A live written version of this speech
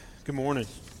Good morning.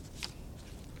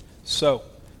 So,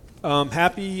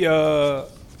 happy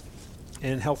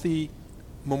and healthy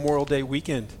Memorial Day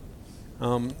weekend.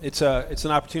 It's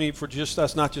an opportunity for just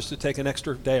us not just to take an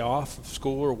extra day off of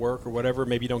school or work or whatever.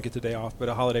 Maybe you don't get the day off, but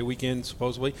a holiday weekend,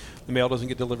 supposedly. The mail doesn't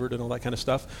get delivered and all that kind of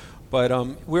stuff.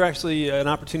 But we're actually an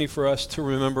opportunity for us to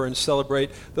remember and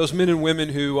celebrate those men and women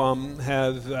who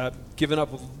have given up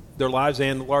their lives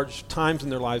and large times in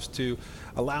their lives to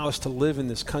allow us to live in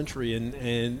this country and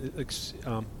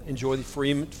enjoy the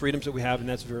freedoms that we have, and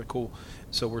that's very cool.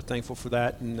 So we're thankful for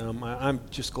that, and I'm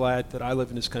just glad that I live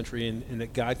in this country and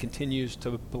that God continues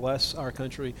to bless our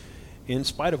country in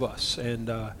spite of us,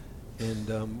 and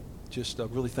just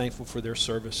really thankful for their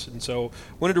service. And so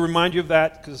wanted to remind you of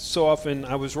that, because so often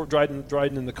I was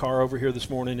driving in the car over here this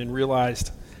morning and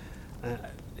realized,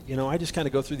 I just kind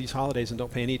of go through these holidays and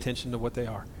don't pay any attention to what they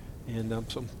are. And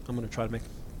so I'm going to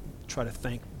try to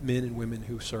thank men and women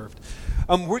who served.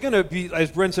 We're going to be,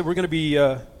 as Brent said, we're going to be,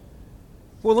 well,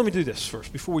 let me do this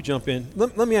first before we jump in.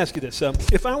 Let me ask you this.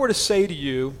 If I were to say to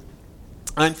you,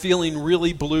 I'm feeling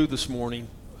really blue this morning,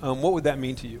 what would that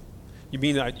mean to you? You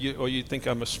mean, you think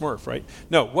I'm a Smurf, right?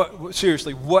 No,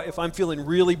 seriously, what if I'm feeling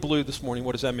really blue this morning,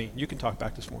 what does that mean? You can talk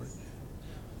back this morning.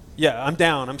 Yeah, I'm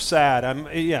down, I'm sad,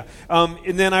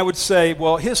 and then I would say,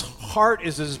 well, his heart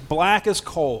is as black as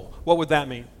coal. What would that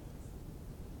mean?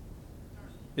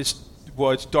 It's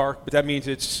dark, but that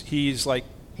means he's like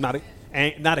not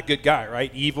a good guy,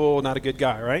 right? Evil, not a good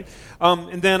guy, right?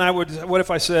 And then what if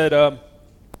I said,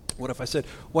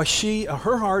 well,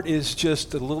 her heart is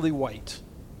just a lily white.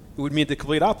 It would mean the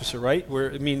complete opposite, right?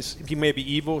 Where it means he may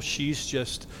be evil, she's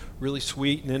just really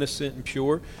sweet and innocent and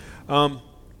pure.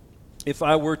 If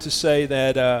I were to say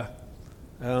that,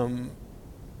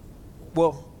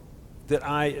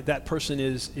 that person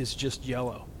is just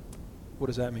yellow, what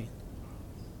does that mean?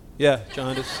 Yeah,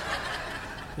 jaundice.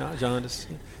 No, jaundice.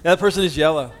 Yeah, that person is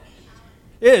yellow.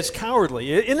 Yeah, it's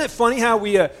cowardly. Isn't it funny how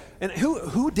we, and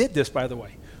who did this, by the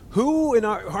way? Who in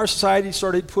our society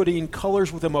started putting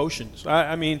colors with emotions?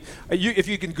 I mean, if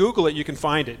you can Google it, you can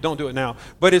find it. Don't do it now.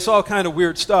 But it's all kind of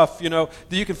weird stuff, that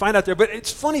you can find out there. But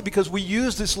it's funny because we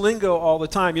use this lingo all the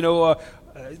time.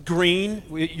 Green,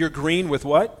 you're green with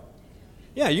what?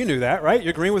 Yeah, you knew that, right?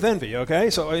 You're green with envy, okay?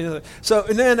 So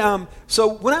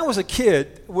when I was a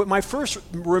kid, my first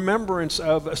remembrance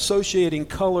of associating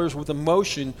colors with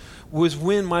emotion was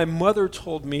when my mother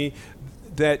told me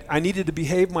that I needed to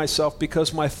behave myself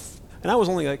because and I was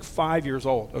only like 5 years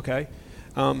old, okay?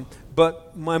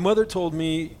 But my mother told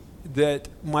me that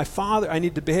I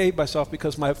needed to behave myself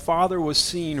because my father was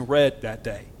seeing red that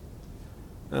day.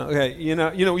 Okay, you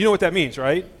know what that means,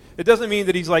 right? It doesn't mean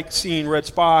that he's like seeing red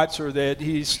spots or that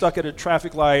he's stuck at a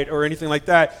traffic light or anything like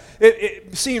that.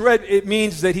 Seeing red, it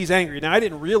means that he's angry. Now, I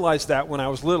didn't realize that when I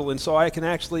was little, and so I can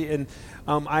actually,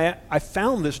 I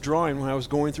found this drawing when I was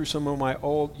going through some of my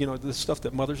old, the stuff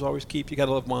that mothers always keep. You got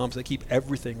to love moms. They keep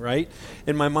everything, right?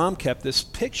 And my mom kept this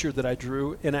picture that I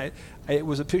drew, and it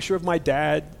was a picture of my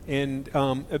dad, and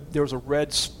there was a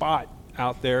red spot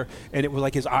out there, and it was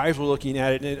like his eyes were looking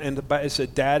at it, and it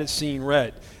said, "Dad is seeing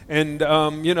red." And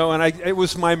it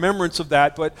was my remembrance of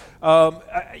that. But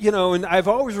and I've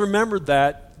always remembered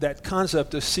that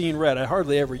concept of seeing red. I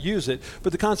hardly ever use it,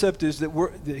 but the concept is that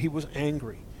he was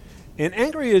angry, and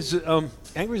angry is a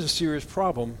serious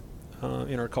problem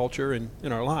in our culture and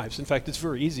in our lives. In fact, it's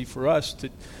very easy for us to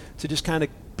just kind of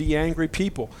be angry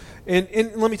people. And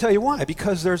let me tell you why.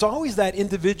 Because there's always that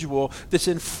individual that's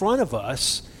in front of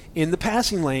us in the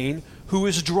passing lane who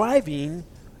is driving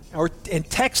and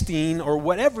texting or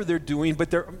whatever they're doing,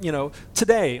 but they're,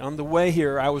 today on the way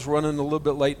here, I was running a little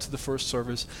bit late to the first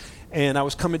service, and I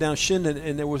was coming down Shinden,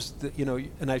 and there was,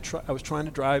 I was trying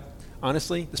to drive.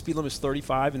 Honestly, the speed limit is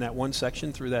 35 in that one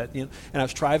section through that, and I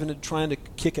was trying to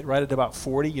kick it right at about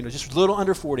 40, just a little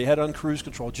under 40. I had it on cruise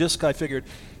control. I figured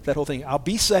that whole thing, I'll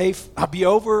be safe, I'll be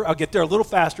over, I'll get there a little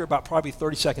faster, about probably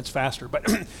 30 seconds faster. But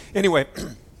anyway,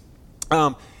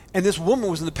 and this woman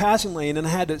was in the passing lane, and I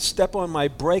had to step on my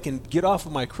brake and get off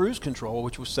of my cruise control,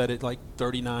 which was set at like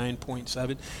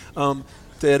 39.7.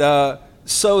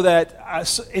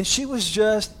 And she was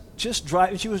just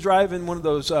driving. She was driving one of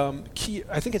those Kia.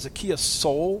 I think it's a Kia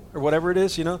Soul or whatever it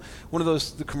is. One of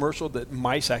those, the commercial that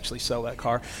mice actually sell that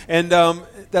car. And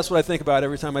that's what I think about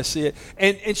every time I see it.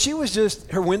 And she was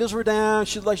her windows were down.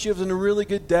 She was having a really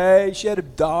good day. She had a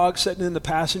dog sitting in the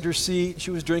passenger seat.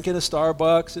 She was drinking a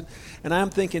Starbucks. And I'm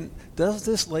thinking, does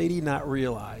this lady not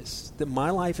realize that my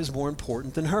life is more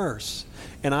important than hers?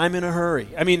 And I'm in a hurry.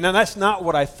 I mean, now that's not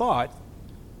what I thought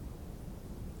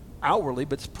outwardly,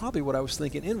 but it's probably what I was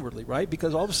thinking inwardly, right?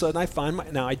 Because all of a sudden I find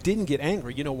now I didn't get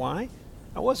angry. You know why?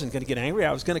 I wasn't going to get angry.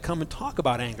 I was going to come and talk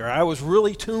about anger. I was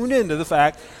really tuned into the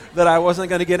fact that I wasn't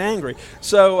going to get angry.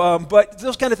 So, but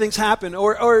those kind of things happen.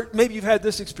 Or maybe you've had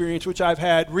this experience, which I've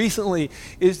had recently,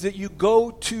 is that you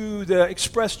go to the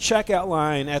express checkout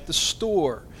line at the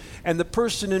store, and the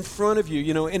person in front of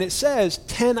you, and it says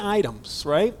 10 items,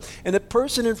 right? And the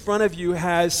person in front of you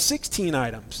has 16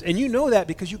 items. And you know that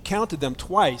because you counted them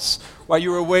twice while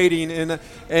you were waiting.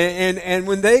 And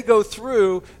when they go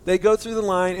through the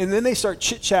line, and then they start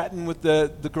chit-chatting with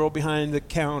the girl behind the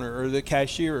counter or the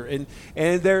cashier. And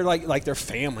they're like their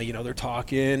family, they're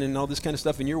talking and all this kind of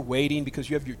stuff. And you're waiting because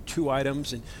you have your 2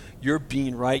 items, and you're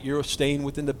being right. You're staying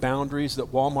within the boundaries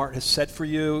that Walmart has set for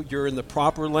you. You're in the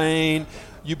proper lane.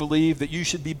 You believe that you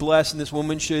should be blessed and this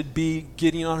woman should be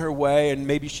getting on her way, and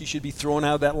maybe she should be thrown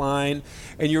out of that line.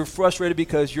 And you're frustrated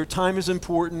because your time is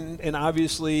important, and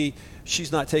obviously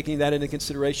she's not taking that into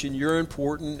consideration. You're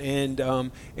important,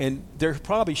 and there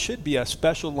probably should be a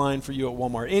special line for you at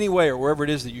Walmart anyway, or wherever it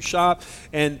is that you shop.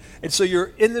 And so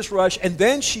you're in this rush, and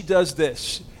then she does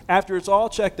this. After it's all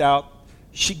checked out,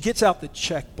 she gets out the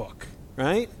checkbook,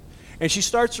 right? And she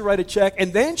starts to write a check,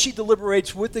 and then she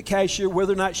deliberates with the cashier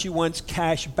whether or not she wants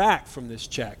cash back from this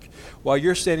check while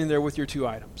you're standing there with your 2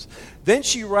 items. Then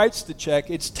she writes the check,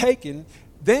 it's taken,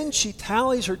 then she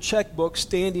tallies her checkbook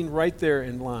standing right there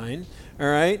in line, all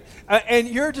right? And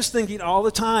you're just thinking all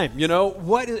the time,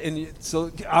 and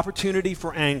so opportunity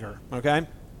for anger, okay?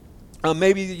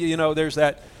 Maybe, there's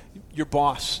that, your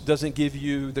boss doesn't give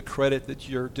you the credit that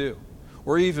you're due.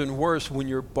 Or even worse, when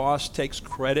your boss takes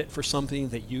credit for something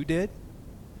that you did,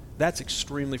 that's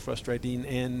extremely frustrating.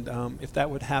 And if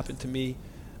that would happen to me,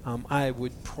 I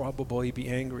would probably be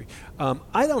angry.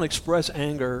 I don't express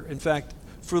anger. In fact,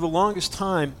 for the longest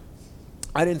time,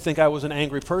 I didn't think I was an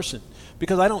angry person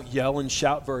because I don't yell and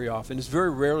shout very often. It's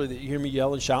very rarely that you hear me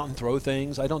yell and shout and throw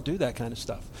things. I don't do that kind of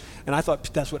stuff. And I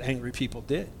thought that's what angry people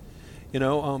did. And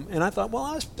I thought,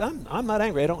 well, I'm not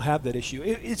angry. I don't have that issue.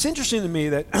 It's interesting to me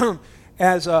that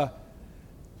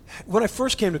when I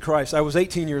first came to Christ, I was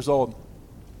 18 years old,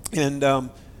 and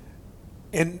I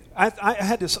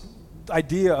had this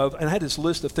idea of, and I had this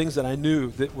list of things that I knew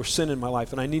that were sin in my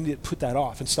life, and I needed to put that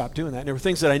off and stop doing that. And there were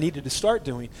things that I needed to start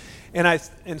doing, and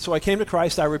so I came to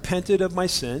Christ. I repented of my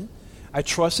sin. I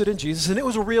trusted in Jesus, and it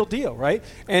was a real deal, right?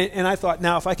 And I thought,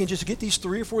 now if I can just get these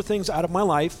 3 or 4 things out of my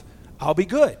life, I'll be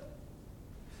good.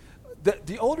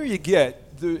 The older you get,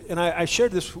 and I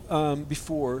shared this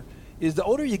before, is the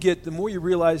older you get, the more you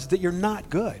realize that you're not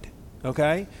good,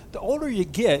 okay? The older you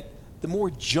get, the more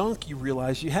junk you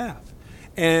realize you have.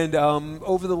 And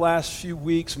over the last few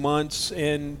weeks, months,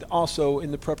 and also in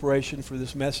the preparation for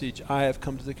this message, I have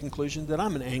come to the conclusion that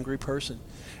I'm an angry person.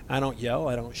 I don't yell,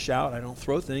 I don't shout, I don't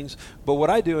throw things, but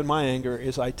what I do in my anger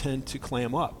is I tend to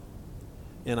clam up,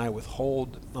 and I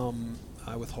withhold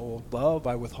love,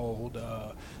 I withhold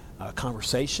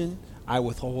conversation, I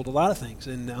withhold a lot of things,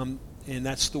 and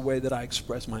that's the way that I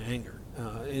express my anger.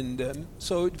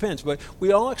 So it depends. But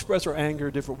we all express our anger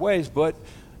different ways. But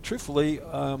truthfully,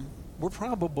 we're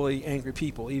probably angry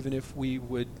people, even if we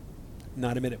would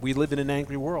not admit it. We live in an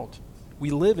angry world.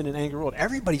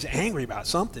 Everybody's angry about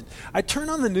something. I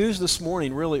turned on the news this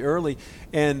morning really early,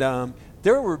 and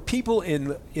there were people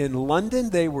in London.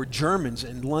 They were Germans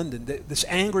in London. This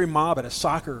angry mob at a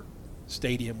soccer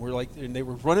stadium and they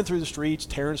were running through the streets,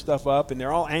 tearing stuff up, and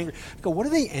they're all angry. I go, what are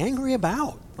they angry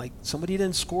about? Like somebody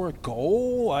didn't score a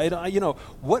goal?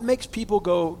 What makes people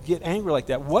go get angry like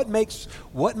that? What makes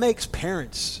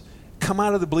parents come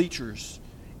out of the bleachers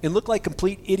and look like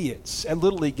complete idiots at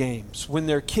Little League games when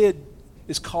their kid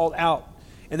is called out?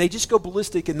 And they just go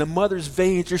ballistic, and the mother's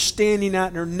veins are standing out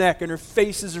in her neck, and her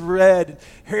face is red, and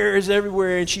hair is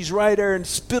everywhere, and she's right there, and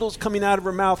spittle's coming out of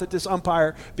her mouth at this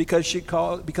umpire because he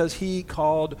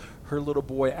called her little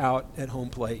boy out at home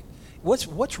plate.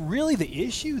 What's really the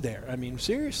issue there? I mean,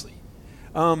 seriously.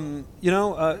 We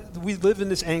live in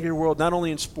this angry world, not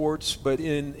only in sports, but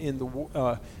in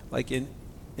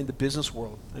the business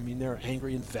world. I mean, there are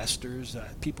angry investors.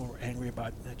 People are angry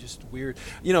about just weird.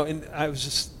 And I was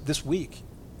just this week.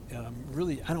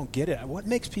 Really, I don't get it. What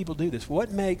makes people do this? What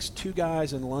makes 2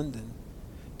 guys in London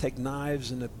take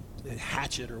knives and a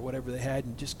hatchet or whatever they had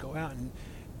and just go out and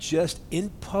just in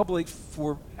public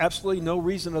for absolutely no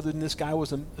reason other than this guy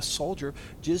was a soldier,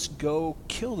 just go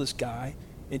kill this guy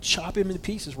and chop him into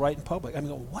pieces right in public? I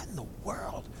mean, what in the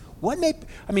world?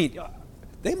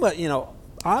 They might,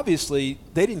 obviously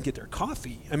they didn't get their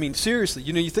coffee. I mean, seriously,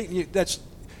 you think that's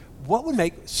what would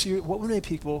make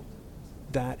people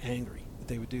that angry?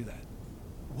 They would do that.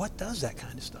 What does that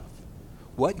kind of stuff?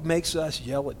 What makes us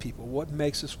yell at people? What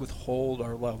makes us withhold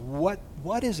our love?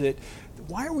 What is it?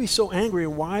 Why are we so angry,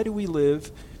 and why do we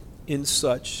live in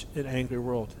such an angry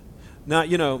world? Now,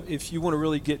 if you want to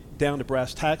really get down to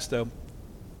brass tacks, though,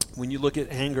 when you look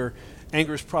at anger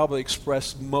is probably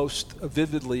expressed most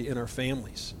vividly in our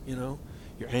families.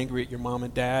 You're angry at your mom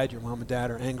and dad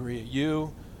are angry at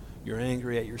you. You're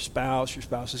angry at your spouse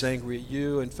is angry at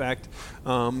you. In fact,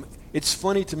 it's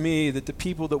funny to me that the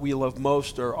people that we love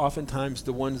most are oftentimes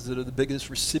the ones that are the biggest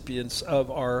recipients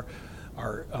of our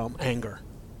anger,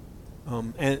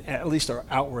 and at least our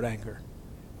outward anger.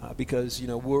 Because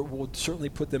we'll certainly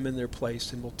put them in their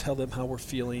place, and we'll tell them how we're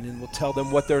feeling, and we'll tell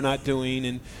them what they're not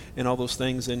doing, and all those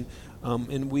things, and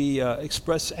we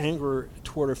express anger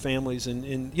toward our families,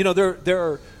 and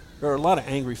there are a lot of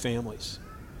angry families,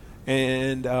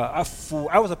 and I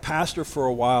was a pastor for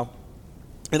a while,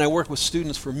 and I worked with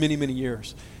students for many, many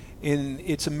years, and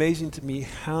it's amazing to me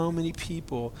how many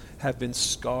people have been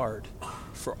scarred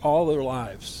for all their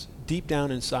lives deep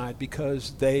down inside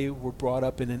because they were brought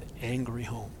up in an angry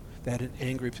home. They had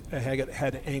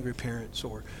angry parents,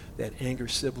 or they had angry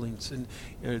siblings, and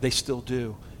they still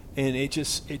do. And it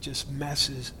just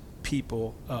messes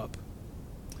people up.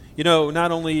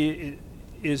 Not only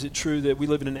is it true that we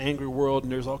live in an angry world,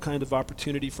 and there's all kinds of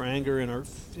opportunity for anger in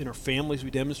our families.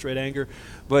 We demonstrate anger,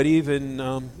 but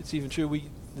it's even true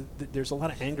there's a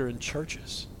lot of anger in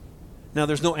churches. Now,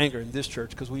 there's no anger in this church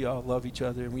because we all love each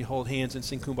other and we hold hands and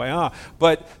sing Kumbaya.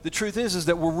 But the truth is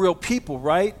that we're real people,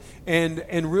 right?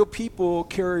 And real people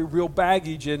carry real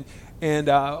baggage. And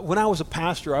when I was a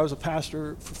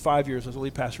pastor for 5 years. I was a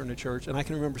lead pastor in the church. And I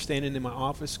can remember standing in my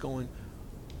office going,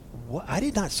 "What? I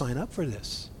did not sign up for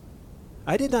this.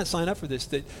 I did not sign up for this."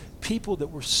 That people that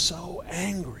were so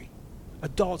angry,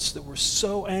 adults that were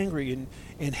so angry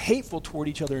and hateful toward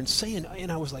each other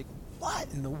and I was like, what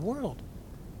in the world?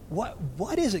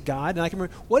 What is it, God? And I can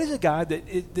remember, what is it, God,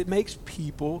 that makes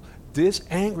people this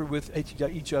angry with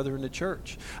each other in the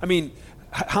church? I mean,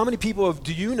 how many people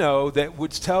do you know that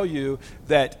would tell you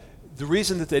that the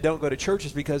reason that they don't go to church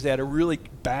is because they had a really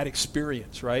bad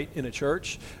experience, right, in a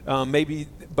church?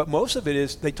 But most of it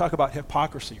is they talk about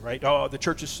hypocrisy, right? Oh, the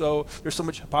church is there's so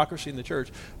much hypocrisy in the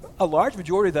church. A large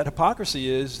majority of that hypocrisy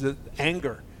is the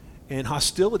anger and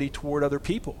hostility toward other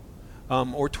people.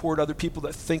 Or toward other people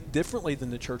that think differently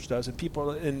than the church does, and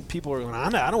people are going,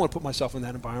 I don't want to put myself in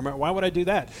that environment. Why would I do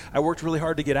that? I worked really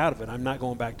hard to get out of it. I'm not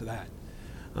going back to that,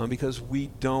 because we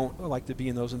don't like to be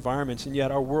in those environments, and yet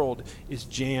our world is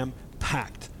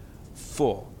jam-packed,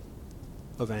 full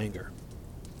of anger.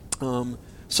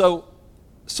 So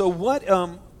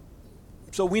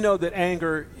we know that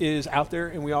anger is out there,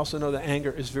 and we also know that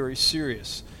anger is very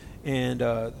serious. And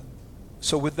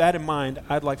so with that in mind,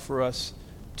 I'd like for us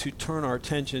to turn our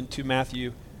attention to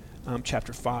Matthew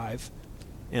chapter 5,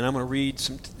 and I'm going to read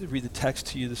the text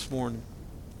to you this morning.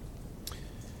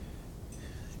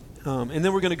 And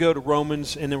then we're going to go to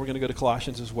Romans, and then we're going to go to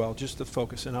Colossians as well, just to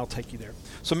focus, and I'll take you there.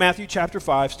 So Matthew chapter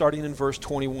 5, starting in verse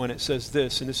 21, it says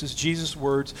this, and this is Jesus'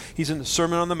 words. He's in the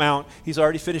Sermon on the Mount. He's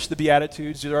already finished the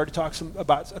Beatitudes. He's already talked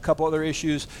about a couple other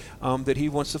issues that he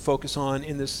wants to focus on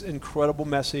in this incredible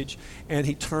message, and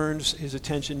he turns his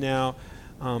attention now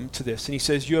to this. And he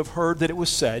says, "You have heard that it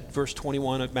was said," verse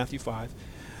 21 of Matthew 5,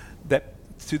 "that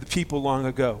to the people long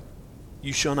ago,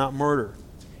 you shall not murder.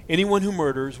 Anyone who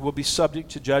murders will be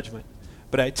subject to judgment.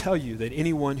 But I tell you that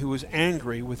anyone who is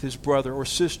angry with his brother or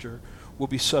sister will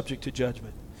be subject to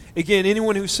judgment. Again,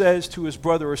 anyone who says to his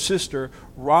brother or sister,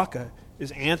 'Raka,'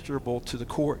 is answerable to the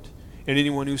court. And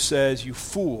anyone who says, 'You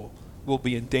fool,' will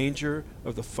be in danger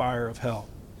of the fire of hell."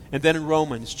 And then in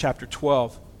Romans chapter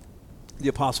 12, the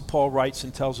Apostle Paul writes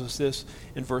and tells us this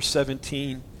in verse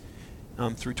 17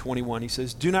 through 21. He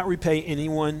says, "Do not repay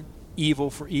anyone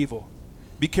evil for evil.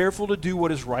 Be careful to do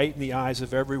what is right in the eyes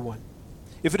of everyone.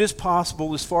 If it is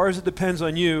possible, as far as it depends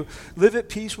on you, live at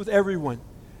peace with everyone.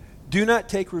 Do not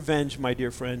take revenge, my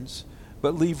dear friends,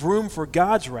 but leave room for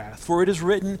God's wrath. For it is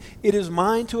written, 'It is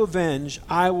mine to avenge,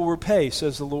 I will repay,'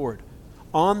 says the Lord.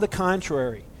 On the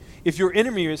contrary, if your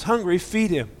enemy is hungry,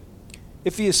 feed him.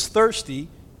 If he is thirsty,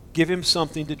 give him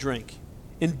something to drink.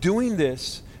 In doing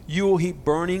this, you will heap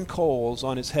burning coals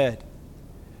on his head.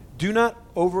 Do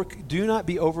not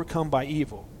be overcome by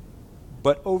evil,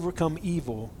 but overcome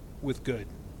evil with good."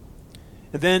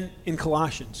 And then in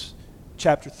Colossians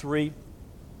chapter 3,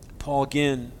 Paul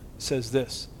again says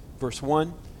this, verse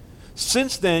 1,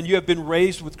 "Since then you have been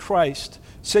raised with Christ,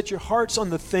 set your hearts on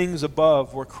the things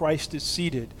above where Christ is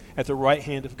seated at the right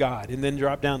hand of God." And then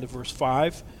drop down to verse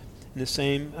 5 in the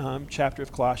same chapter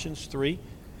of Colossians 3.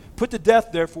 Put to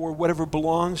death, therefore, whatever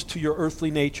belongs to your earthly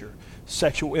nature: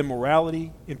 sexual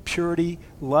immorality, impurity,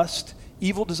 lust,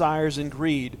 evil desires, and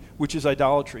greed, which is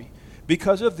idolatry.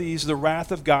 Because of these, the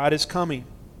wrath of God is coming.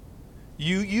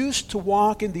 You used to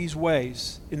walk in these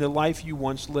ways in the life you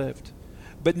once lived.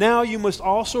 But now you must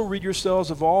also rid yourselves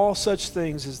of all such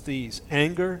things as these: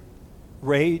 anger,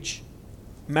 rage,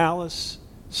 malice,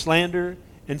 slander,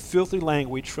 and filthy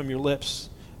language from your lips.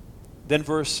 Then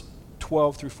verse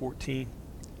 12 through 14.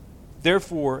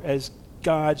 Therefore, as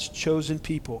God's chosen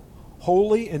people,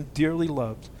 holy and dearly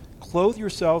loved, clothe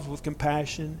yourselves with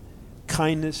compassion,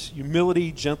 kindness,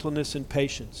 humility, gentleness, and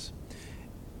patience.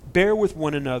 Bear with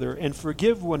one another and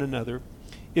forgive one another.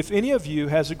 If any of you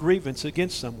has a grievance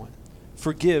against someone,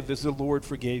 forgive as the Lord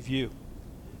forgave you.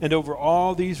 And over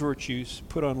all these virtues,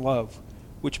 put on love,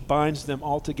 which binds them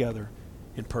all together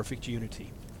in perfect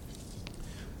unity.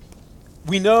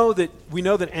 We know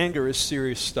that anger is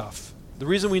serious stuff. The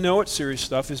reason we know it's serious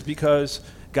stuff is because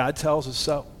God tells us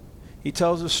so. He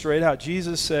tells us straight out.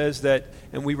 Jesus says that,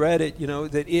 and we read it,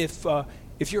 that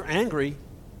if you're angry,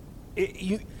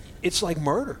 it's like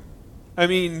murder. I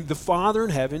mean, the Father in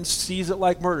heaven sees it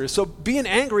like murder. So being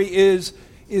angry is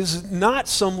not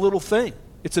some little thing.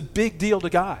 It's a big deal to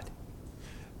God.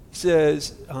 He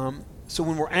says, so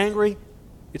when we're angry,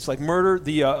 it's like murder.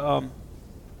 The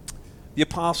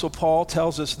Apostle Paul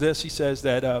tells us this. He says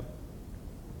that,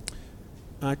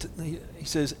 he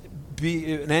says,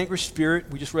 be an angry spirit.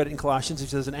 We just read it in Colossians. He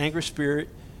says an angry spirit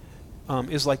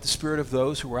is like the spirit of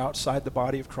those who are outside the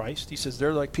body of Christ. He says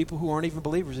they're like people who aren't even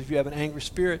believers. If you have an angry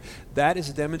spirit, that is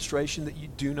a demonstration that you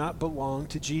do not belong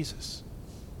to Jesus.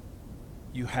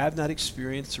 You have not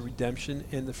experienced the redemption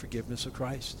and the forgiveness of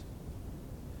Christ.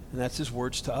 And that's his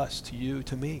words to us, to you,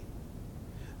 to me.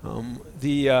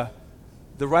 The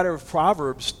writer of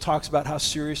Proverbs talks about how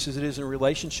serious it is in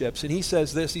relationships. And he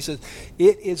says this, he says,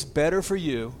 it is better for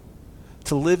you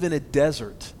to live in a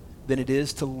desert than it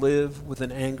is to live with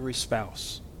an angry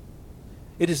spouse.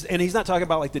 It is, and he's not talking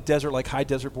about like the desert, like high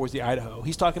desert Boise, Idaho.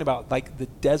 He's talking about like the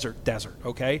desert,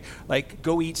 okay? Like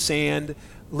go eat sand,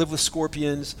 live with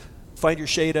scorpions, find your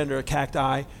shade under a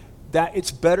cacti. That it's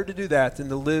better to do that than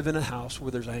to live in a house where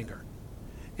there's anger.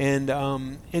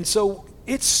 And so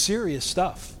it's serious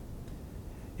stuff.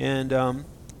 And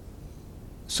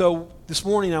so this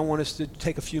morning I want us to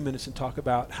take a few minutes and talk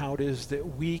about how it is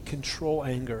that we control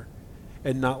anger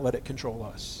and not let it control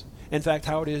us. In fact,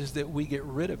 how it is that we get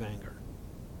rid of anger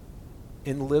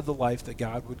and live the life that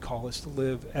God would call us to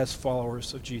live as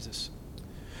followers of Jesus.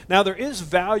 Now, there is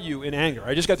value in anger.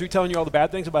 I just got through telling you all the bad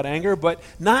things about anger, but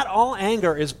not all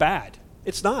anger is bad.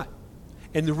 It's not.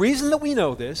 And the reason that we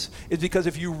know this is because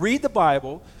if you read the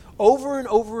Bible over and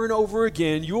over and over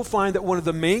again, you will find that one of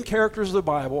the main characters of the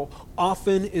Bible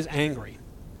often is angry.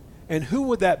 And who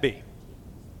would that be?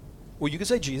 Well, you could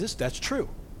say Jesus. That's true.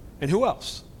 And who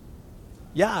else?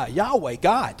 Yeah, Yahweh,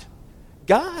 God.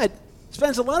 God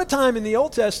spends a lot of time in the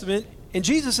Old Testament and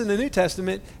Jesus in the New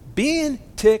Testament being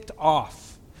ticked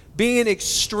off, being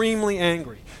extremely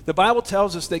angry. The Bible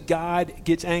tells us that God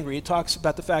gets angry. It talks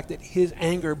about the fact that his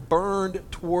anger burned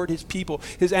toward his people.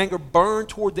 His anger burned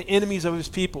toward the enemies of his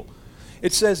people.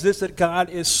 It says this, that God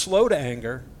is slow to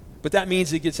anger, but that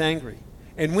means he gets angry.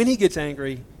 And when he gets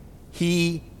angry,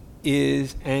 he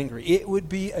is angry. It would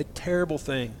be a terrible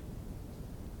thing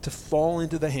to fall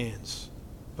into the hands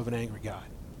of an angry God.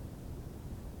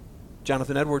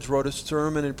 Jonathan Edwards wrote a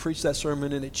sermon and preached that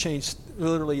sermon, and it changed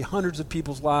literally hundreds of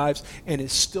people's lives and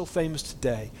is still famous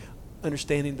today,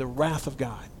 understanding the wrath of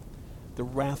God. The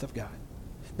wrath of God.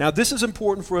 Now, this is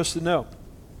important for us to know.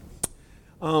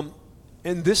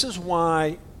 And this is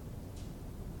why,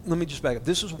 let me just back up.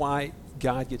 This is why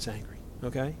God gets angry,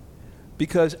 okay?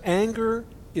 Because anger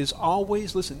is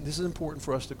always, listen, this is important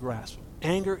for us to grasp.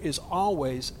 Anger is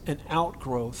always an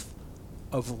outgrowth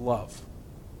of love.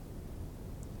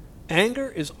 Anger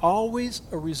is always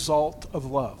a result of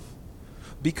love.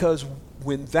 Because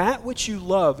when that which you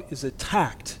love is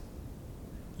attacked,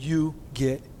 you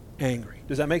get angry.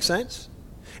 Does that make sense?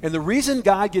 And the reason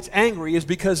God gets angry is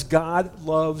because God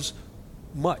loves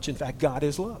much. In fact, God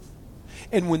is love.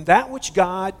 And when that which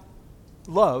God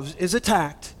loves is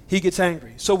attacked, he gets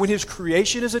angry. So when his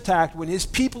creation is attacked, when his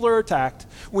people are attacked,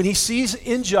 when he sees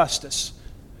injustice,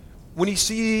 when he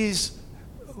sees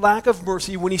lack of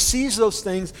mercy, when he sees those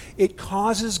things, it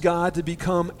causes God to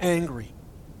become angry.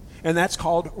 And that's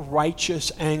called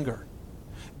righteous anger.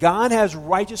 God has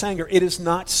righteous anger. It is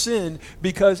not sin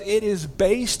because it is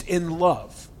based in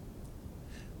love.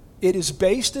 It is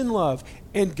based in love,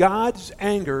 and God's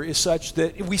anger is such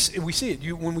that we see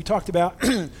it. When we talked about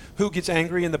who gets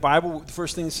angry in the Bible, the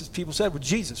first thing people said was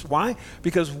Jesus. Why?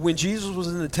 Because when Jesus was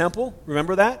in the temple,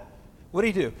 remember that? What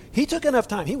did he do? He took enough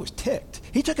time. He was ticked.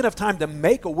 He took enough time to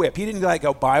make a whip. He didn't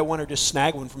go buy one or just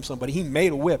snag one from somebody. He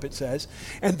made a whip, it says.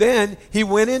 And then he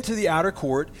went into the outer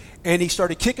court and he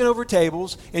started kicking over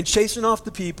tables and chasing off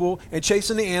the people and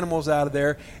chasing the animals out of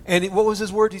there. And what was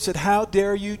his word? He said, "How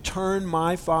dare you turn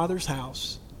my Father's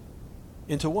house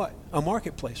into what? A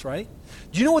marketplace," right?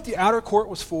 Do you know what the outer court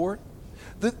was for?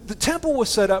 The temple was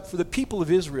set up for the people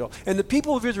of Israel, and the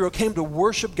people of Israel came to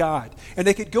worship God, and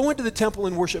they could go into the temple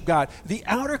and worship God. The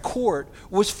outer court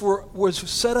was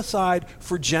set aside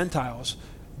for Gentiles,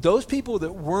 those people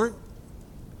that weren't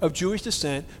of Jewish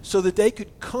descent, so that they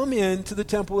could come into the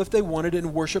temple if they wanted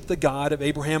and worship the God of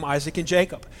Abraham, Isaac, and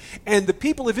Jacob. And the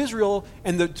people of Israel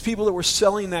and the people that were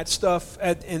selling that stuff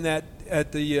at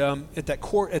that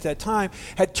court at that time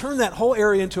had turned that whole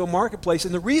area into a marketplace.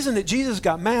 And the reason that Jesus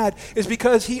got mad is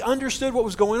because he understood what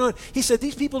was going on. He said,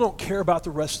 these people don't care about the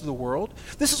rest of the world.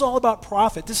 This is all about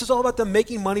profit. This is all about them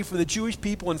making money for the Jewish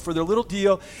people and for their little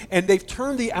deal. And they've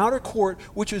turned the outer court,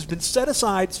 which has been set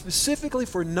aside specifically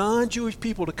for non-Jewish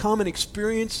people to come and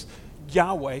experience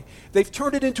Yahweh. They've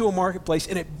turned it into a marketplace,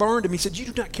 and it burned him. He said, you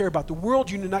do not care about the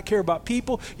world. You do not care about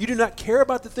people. You do not care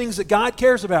about the things that God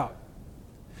cares about.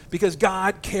 Because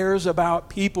God cares about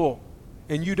people,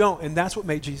 and you don't. And that's what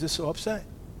made Jesus so upset.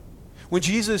 When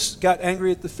Jesus got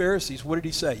angry at the Pharisees, what did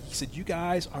he say? He said, you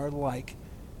guys are like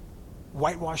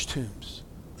whitewashed tombs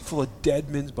full of dead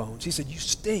men's bones. He said, you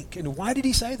stink. And why did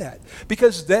he say that?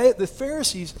 Because the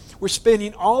Pharisees were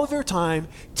spending all of their time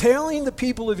telling the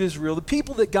people of Israel, the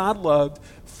people that God loved,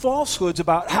 falsehoods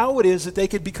about how it is that they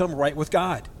could become right with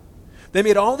God. They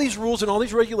made all these rules and all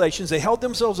these regulations. They held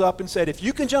themselves up and said, if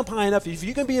you can jump high enough, if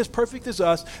you can be as perfect as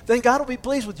us, then God will be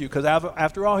pleased with you, because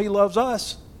after all, he loves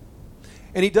us.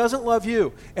 And he doesn't love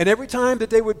you. And every time that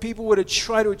people would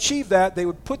try to achieve that, they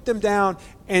would put them down.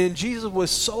 And Jesus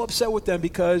was so upset with them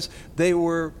because they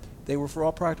were, for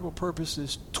all practical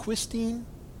purposes, twisting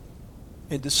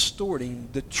and distorting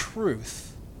the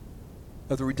truth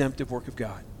of the redemptive work of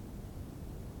God.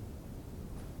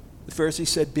 The Pharisees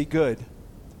said, be good.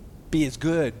 Be as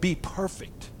good. Be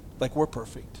perfect, like we're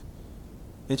perfect.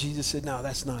 And Jesus said, no,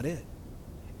 that's not it.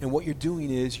 And what you're doing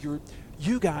is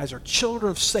you guys are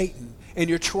children of Satan, and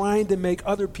you're trying to make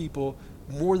other people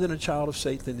more than a child of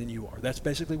Satan than you are. That's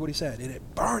basically what he said. And it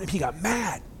burned him. He got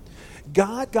mad.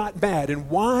 God got mad. And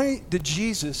why did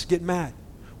Jesus get mad?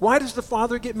 Why does the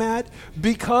Father get mad?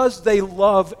 Because they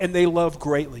love, and they love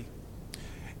greatly.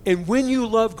 And when you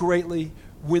love greatly,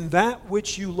 when that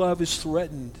which you love is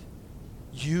threatened,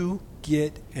 you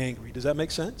get angry. Does that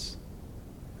make sense?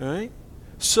 All right?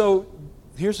 So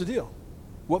here's the deal.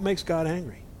 What makes God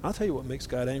angry? I'll tell you what makes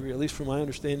God angry, at least from my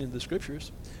understanding of the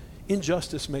Scriptures.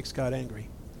 Injustice makes God angry.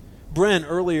 Bren,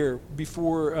 earlier,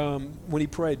 when he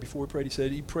prayed, he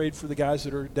said he prayed for the guys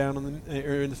that are down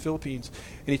in the Philippines,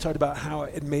 and he talked about how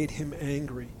it made him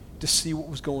angry to see what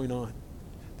was going on.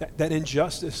 That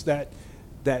injustice, that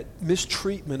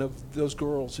mistreatment of those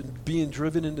girls and being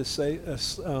driven into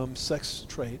sex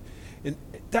trade, and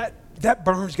that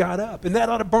burns God up, and that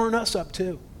ought to burn us up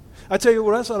too. I tell you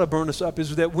what else ought to burn us up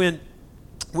is that when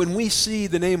we see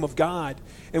the name of God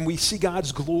and we see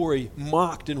God's glory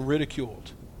mocked and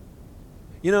ridiculed.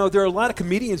 You know, there are a lot of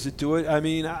comedians that do it. I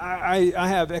mean, I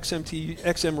have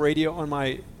XM radio on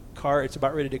my car. It's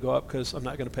about ready to go up because I'm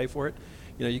not going to pay for it.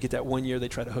 You know, you get that 1 year they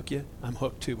try to hook you. I'm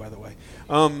hooked too, by the way.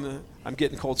 I'm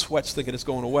getting cold sweats thinking it's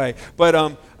going away.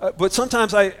 But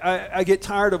sometimes I get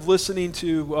tired of listening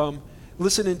to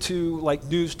like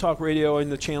news talk radio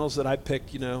and the channels that I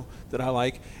pick, that I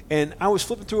like. And I was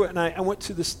flipping through it, and I went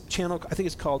to this channel. I think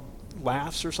it's called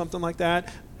Laughs or something like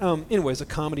that. Anyways, a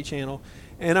comedy channel.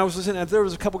 And I was listening, and there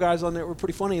was a couple guys on there that were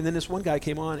pretty funny, and then this one guy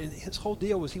came on, and his whole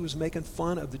deal was he was making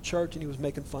fun of the church, and he was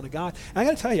making fun of God. And I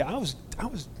got to tell you, I was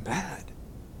mad.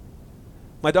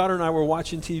 My daughter and I were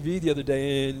watching TV the other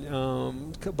day,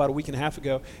 and about a week and a half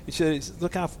ago, and she said,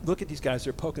 look at these guys.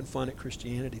 They're poking fun at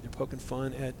Christianity. They're poking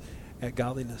fun at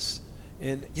godliness.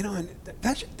 And, and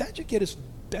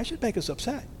that should make us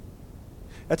upset.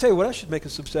 I tell you what else should make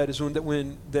us upset is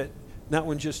not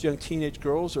when just young teenage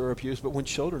girls are abused, but when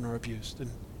children are abused.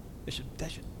 And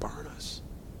that should burn us.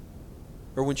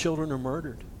 Or when children are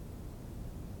murdered,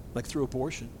 like through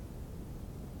abortion.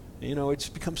 It's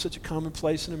become such a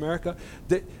commonplace in America.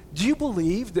 Do you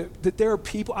believe that there are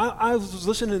people, I was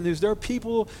listening to the news, there are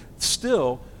people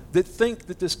still that think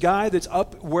that this guy that's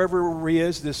up wherever he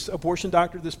is, this abortion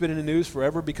doctor that's been in the news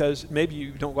forever, because maybe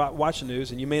you don't watch the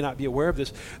news and you may not be aware of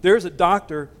this. There's a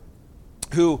doctor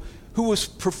who was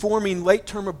performing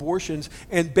late-term abortions,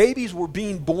 and babies were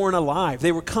being born alive.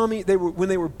 When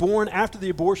they were born after the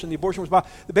abortion was about,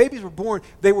 the babies were born,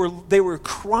 they were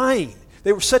crying.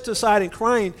 They were set aside and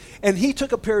crying, and he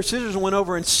took a pair of scissors and went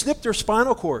over and snipped their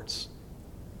spinal cords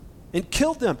and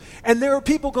killed them. And there were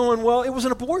people going, well, it was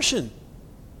an abortion.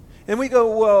 And we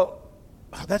go, well,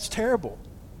 that's terrible.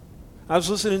 I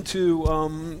was listening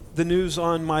to the news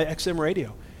on my XM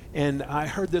radio, and I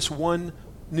heard this one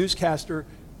newscaster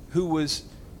who was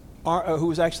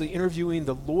actually interviewing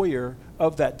the lawyer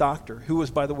of that doctor, who was,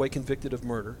 by the way, convicted of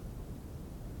murder.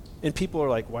 And people are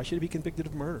like, why should he be convicted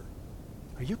of murder?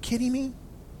 Are you kidding me?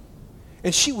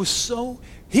 And he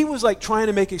was like trying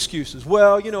to make excuses.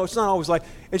 Well, it's not always like,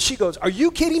 and she goes, are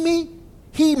you kidding me?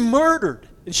 He murdered.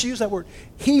 And she used that word.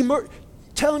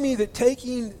 Telling me that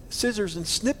taking scissors and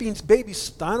snipping baby's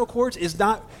spinal cords is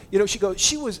not,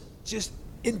 she was just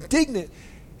indignant.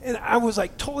 And I was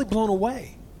like totally blown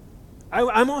away. I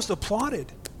almost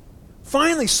applauded.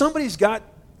 Finally, somebody's got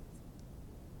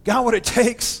what it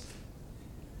takes.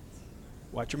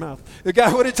 Watch your mouth. They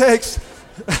got what it takes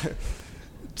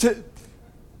to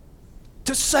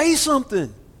say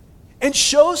something and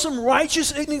show some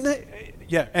righteous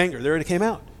anger. There it came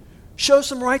out. Show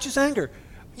some righteous anger.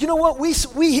 You know what? We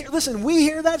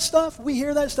hear that stuff. We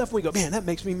hear that stuff. And we go, man, that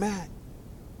makes me mad.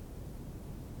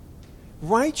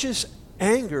 Righteous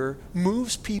anger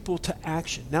moves people to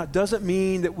action. Now, it doesn't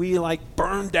mean that we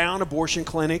burn down abortion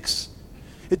clinics.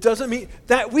 It doesn't mean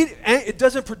that it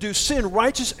doesn't produce sin.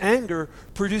 Righteous anger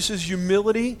produces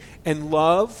humility and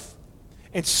love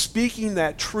and speaking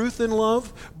that truth in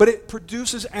love, but it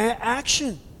produces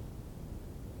action.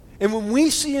 And when we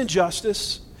see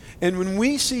injustice, and when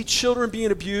we see children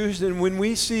being abused, and when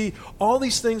we see all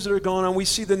these things that are going on, we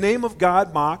see the name of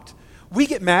God mocked, we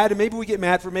get mad, and maybe we get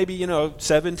mad for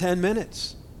 7-10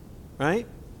 minutes, right?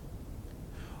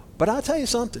 But I'll tell you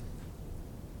something.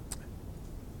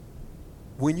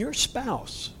 When your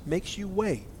spouse makes you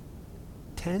wait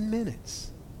 10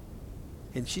 minutes,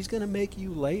 and she's going to make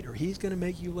you late, or he's going to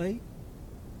make you late,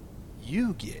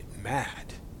 you get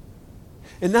mad.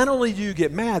 And not only do you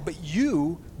get mad, but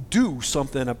you do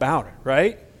something about it,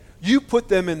 right? You put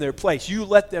them in their place. You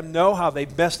let them know how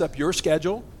they've messed up your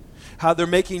schedule, how they're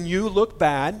making you look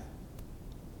bad,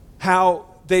 how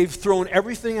they've thrown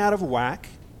everything out of whack,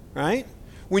 right?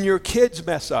 When your kids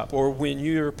mess up or when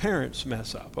your parents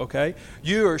mess up, okay?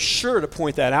 You are sure to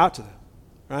point that out to them,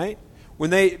 right?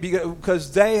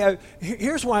 Because they have,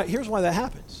 here's why that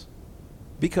happens.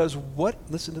 Because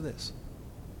listen to this.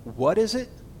 What is it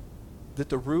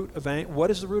that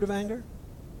what is the root of anger?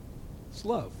 It's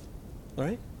love,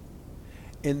 right?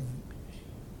 And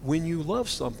when you love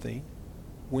something,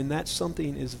 when that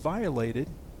something is violated,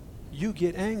 you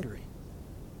get angry.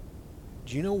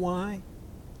 Do you know why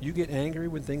you get angry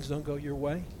when things don't go your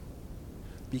way?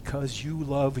 Because you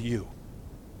love you.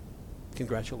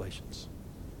 Congratulations.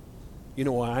 You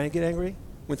know why I get angry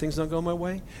when things don't go my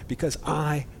way? Because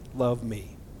I love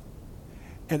me.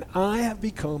 And I have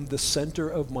become the center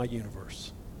of my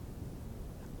universe.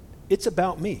 It's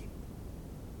about me.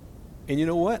 And you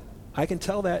know what? I can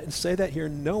tell that and say that here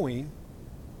knowing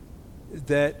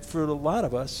that for a lot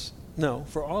of us, no,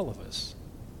 for all of us,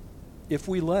 if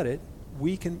we let it,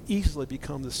 we can easily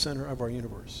become the center of our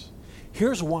universe.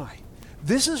 Here's why.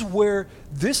 This is where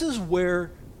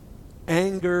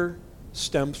anger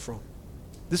stems from.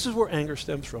 This is where anger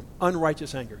stems from.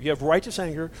 Unrighteous anger. You have righteous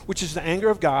anger, which is the anger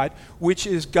of God, which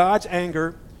is God's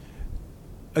anger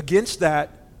against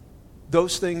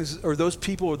those things or those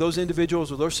people or those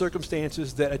individuals or those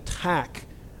circumstances that attack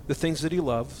the things that he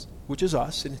loves, which is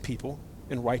us and people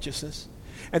and righteousness.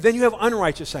 And then you have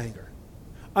unrighteous anger.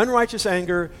 Unrighteous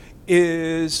anger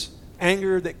is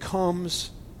anger that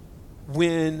comes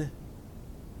when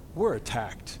we're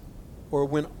attacked or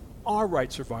when our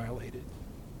rights are violated.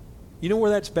 You know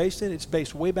where that's based in? It's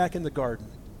based way back in the garden.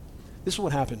 This is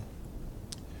what happened.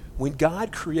 When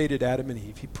God created Adam and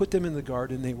Eve, he put them in the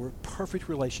garden. They were in perfect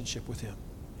relationship with him.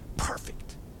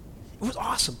 Perfect. It was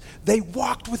awesome. They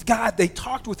walked with God. They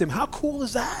talked with him. How cool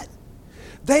is that?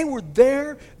 They were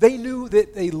there. They knew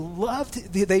that they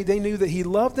knew that he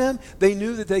loved them. They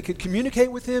knew that they could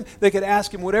communicate with him. They could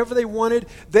ask him whatever they wanted.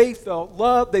 They felt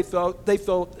loved. They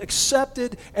felt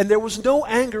accepted. And there was no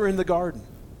anger in the garden.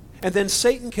 And then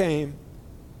Satan came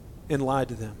and lied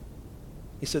to them.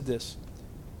 He said this,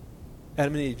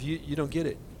 Adam and Eve, you don't get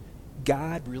it.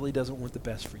 God really doesn't want the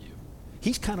best for you.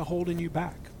 He's kind of holding you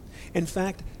back. In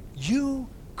fact, you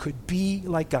could be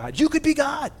like God. You could be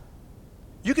God.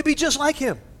 You could be just like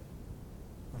him.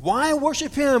 Why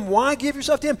worship him? Why give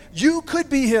yourself to him? You could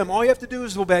be him. All you have to do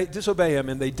is disobey him.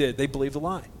 And they did. They believed the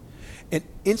lie. And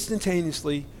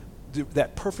instantaneously,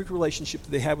 that perfect relationship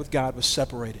that they had with God was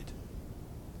separated.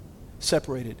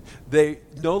 Separated. They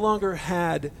no longer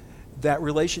had that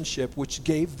relationship which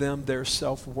gave them their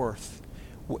self-worth.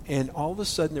 And all of a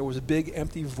sudden, there was a big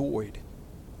empty void,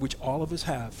 which all of us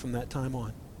have from that time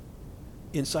on,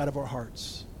 inside of our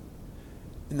hearts.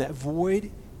 And that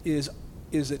void is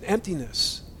an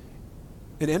emptiness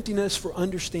for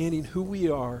understanding who we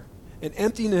are, an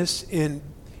emptiness in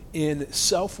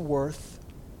self-worth,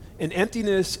 an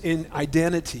emptiness in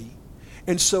identity.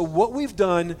 And so what we've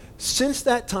done since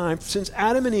that time, since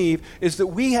Adam and Eve, is that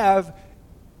we have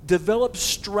developed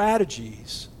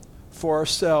strategies for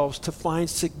ourselves to find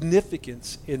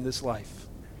significance in this life.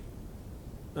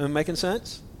 Am I making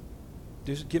sense?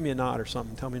 Just give me a nod or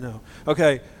something. Tell me no.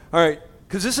 Okay. All right.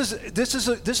 Because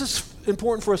this is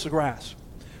important for us to grasp.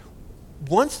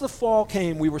 Once the fall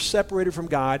came, we were separated from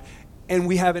God, and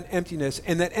we have an emptiness.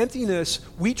 And that emptiness,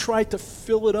 we tried to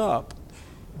fill it up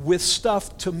with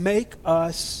stuff to make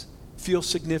us feel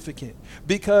significant.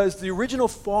 Because the original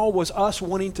fall was us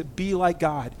wanting to be like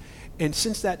God. And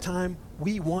since that time,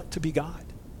 we want to be God.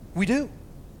 We do.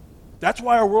 That's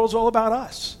why our world's all about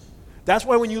us. That's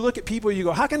why when you look at people, you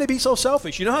go, how can they be so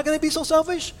selfish? You know how can they be so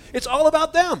selfish? It's all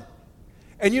about them.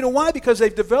 And you know why? Because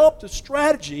they've developed a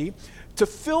strategy to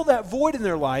fill that void in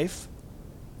their life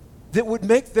that would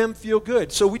make them feel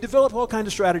good. So we develop all kinds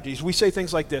of strategies. We say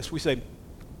things like this. We say,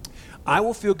 I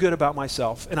will feel good about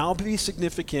myself, and I'll be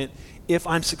significant if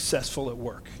I'm successful at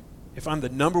work, if I'm the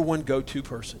number one go-to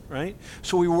person, right?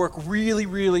 So we work really,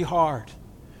 really hard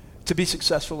to be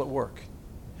successful at work.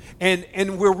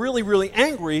 And we're really, really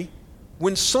angry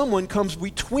when someone comes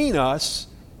between us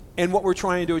and what we're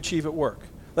trying to achieve at work.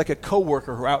 Like a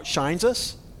coworker who outshines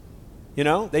us, you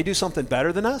know, they do something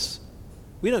better than us.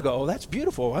 We don't go, oh, that's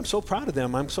beautiful. I'm so proud of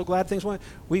them. I'm so glad things went.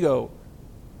 We go,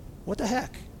 what the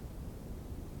heck?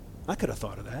 I could have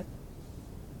thought of that.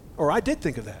 Or I did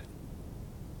think of that.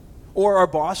 Or our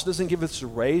boss doesn't give us the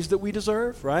raise that we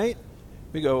deserve, right?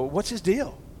 We go, what's his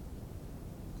deal?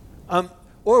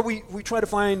 Or we try to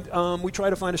find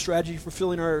a strategy for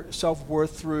filling our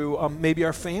self-worth through maybe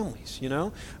our families, you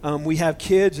know? We have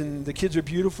kids, and the kids are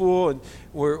beautiful, and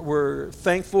we're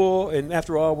thankful, and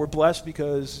after all, we're blessed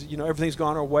because, you know, everything's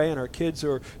gone our way, and our kids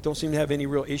don't seem to have any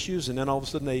real issues, and then all of a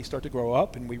sudden they start to grow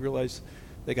up, and we realize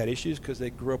they got issues because they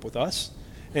grew up with us.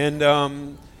 And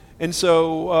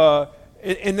so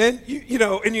then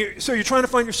so you're trying to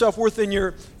find your self-worth in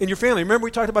your family. Remember we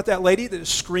talked about that lady that is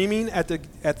screaming at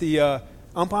the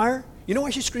umpire? You know why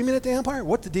she's screaming at the umpire?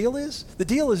 What the deal is? The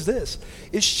deal is this.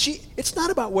 It's not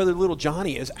about whether little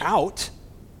Johnny is out.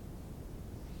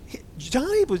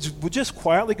 Johnny would just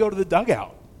quietly go to the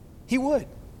dugout. He would.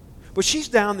 But she's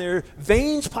down there,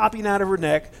 veins popping out of her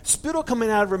neck, spittle coming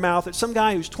out of her mouth at some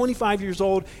guy who's 25 years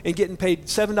old and getting paid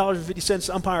 $7.50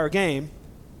 to umpire a game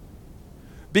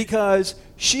because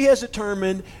she has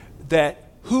determined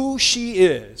that who she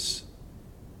is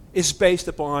based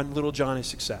upon little Johnny's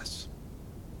success.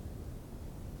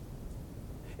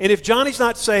 And if Johnny's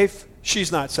not safe,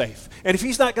 she's not safe. And if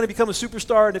he's not going to become a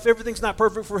superstar, and if everything's not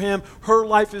perfect for him, her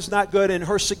life is not good, and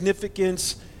her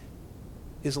significance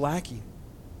is lacking.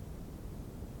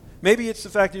 Maybe it's the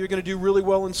fact that you're going to do really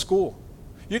well in school.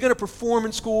 You're going to perform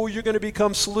in school. You're going to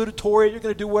become salutatorian. You're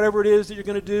going to do whatever it is that you're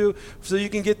going to do so you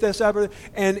can get this out of it.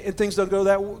 And things don't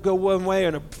go one way,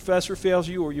 and a professor fails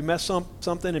you, or you mess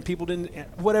something, and people didn't,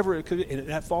 whatever it could, and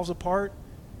that falls apart.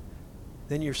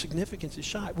 Then your significance is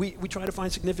shot. We try to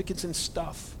find significance in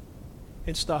stuff.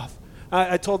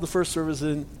 I told the first service,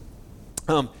 when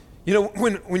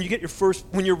you get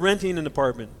when you're renting an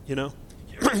apartment, you know,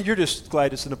 you're just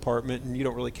glad it's an apartment and you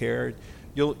don't really care.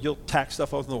 You'll tack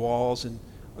stuff on the walls, and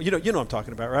you know what I'm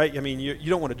talking about, right? I mean, you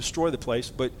don't want to destroy the place,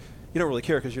 but you don't really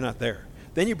care because you're not there.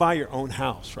 Then you buy your own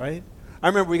house, right? I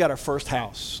remember we got our first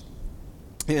house.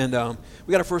 And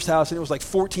we got our first house, and it was like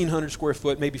 1,400 square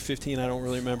foot, maybe 15, I don't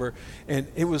really remember. And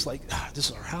it was like,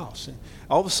 this is our house. And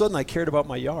all of a sudden, I cared about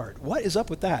my yard. What is up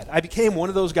with that? I became one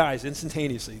of those guys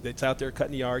instantaneously that's out there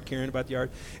cutting the yard, caring about the yard.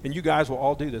 And you guys will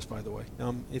all do this, by the way.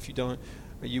 If you don't,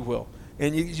 you will.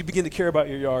 And you begin to care about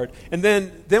your yard. And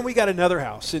then we got another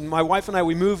house. And my wife and I,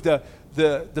 we moved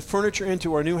the furniture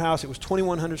into our new house. It was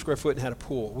 2,100 square foot and had a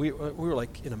pool. We were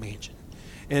like in a mansion.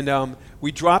 And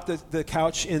we dropped the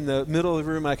couch in the middle of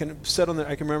the room. I can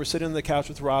remember sitting on the couch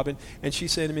with Robin, and she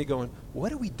said to me, going,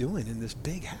 "What are we doing in this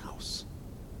big house?"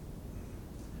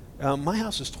 My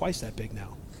house is twice that big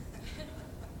now.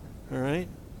 All right?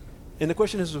 And the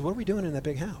question is, what are we doing in that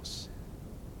big house?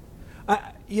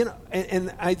 I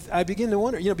begin to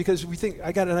wonder, because we think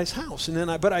I got a nice house,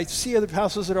 but I see other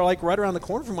houses that are like right around the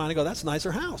corner from mine. I go, that's a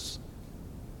nicer house.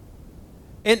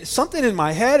 And something in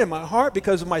my head, in my heart,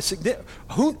 because of my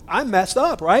I messed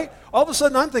up, right? All of a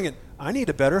sudden I'm thinking, I need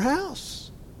a better house.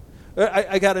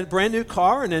 I got a brand new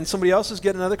car, and then somebody else is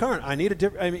getting another car. And I need a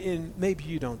different, and maybe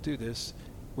you don't do this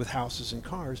with houses and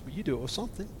cars, but you do it with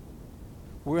something.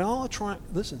 We're all trying,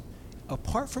 listen,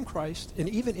 apart from Christ, and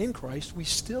even in Christ, we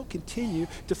still continue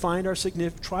to find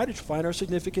try to find our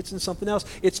significance in something else.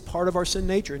 It's part of our sin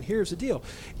nature. And here's the deal.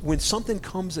 When something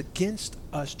comes against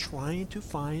us trying to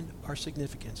find our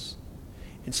significance,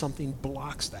 and something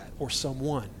blocks that, or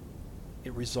someone,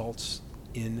 it results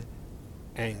in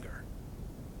anger.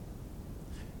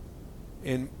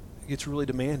 And it gets really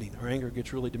demanding. Our anger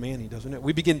gets really demanding, doesn't it?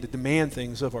 We begin to demand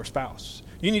things of our spouse.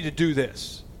 You need to do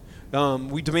this.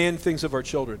 We demand things of our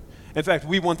children. In fact,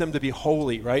 we want them to be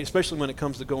holy, right? Especially when it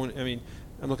comes to going,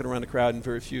 I'm looking around the crowd, and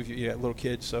very few of you got little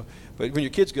kids. But when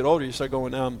your kids get older, you start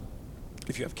going,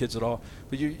 if you have kids at all,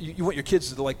 but you want your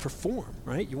kids to perform,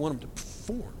 right? You want them to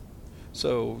perform.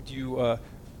 So you,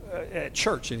 at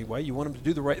church anyway, you want them to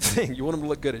do the right thing. You want them to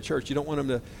look good at church. You don't want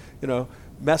them to,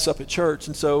 mess up at church.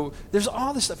 And so there's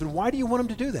all this stuff. And why do you want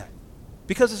them to do that?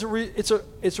 Because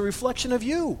it's a reflection of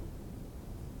you.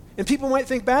 And people might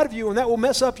think bad of you, and that will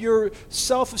mess up your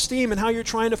self-esteem and how you're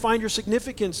trying to find your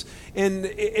significance. And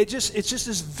it's just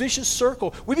this vicious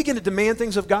circle. We begin to demand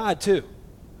things of God too.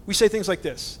 We say things like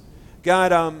this: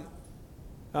 God,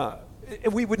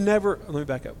 we would never. Let me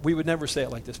back up. We would never say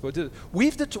it like this, but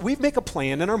we make a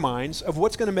plan in our minds of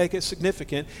what's going to make it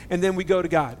significant, and then we go to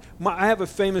God. I have a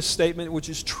famous statement which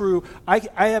is true.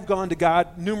 I have gone to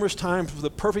God numerous times with a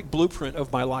perfect blueprint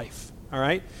of my life. All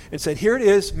right, and said, "Here it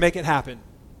is. Make it happen."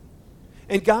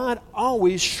 And God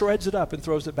always shreds it up and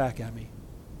throws it back at me.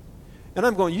 And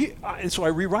I'm going, and so I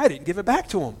rewrite it and give it back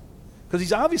to him, because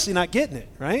he's obviously not getting it,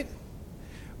 right?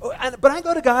 But I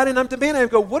go to God and I'm demanding, I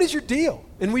go, what is your deal?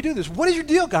 And we do this. What is your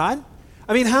deal, God?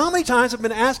 How many times I've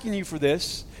been asking you for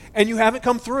this and you haven't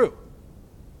come through?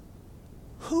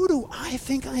 Who do I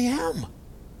think I am?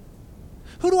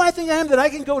 Who do I think I am that I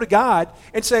can go to God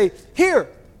and say, here,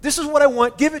 this is what I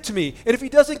want, give it to me. And if he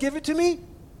doesn't give it to me,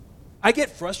 I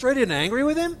get frustrated and angry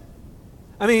with him?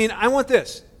 I want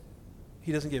this.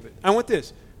 He doesn't give it. I want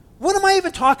this. What am I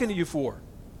even talking to you for?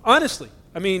 Honestly.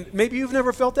 Maybe you've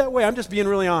never felt that way. I'm just being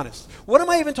really honest. What am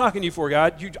I even talking to you for,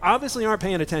 God? You obviously aren't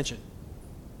paying attention.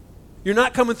 You're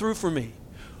not coming through for me.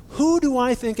 Who do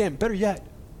I think I am? Better yet,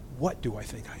 what do I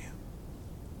think I am?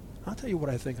 I'll tell you what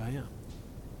I think I am.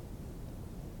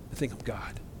 I think I'm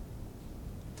God.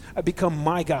 I become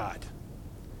my God.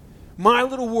 My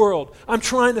little world. I'm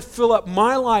trying to fill up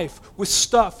my life with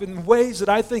stuff in ways that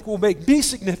I think will make me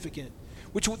significant,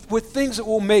 with things that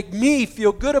will make me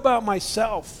feel good about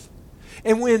myself.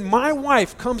 And when my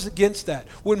wife comes against that,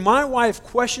 when my wife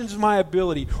questions my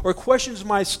ability or questions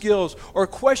my skills or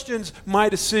questions my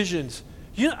decisions,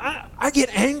 I get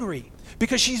angry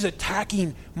because she's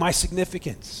attacking my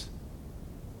significance.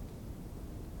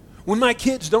 When my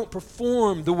kids don't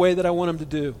perform the way that I want them to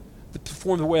do,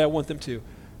 perform the way I want them to,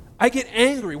 I get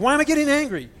angry. Why am I getting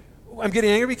angry? I'm getting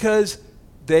angry because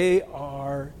they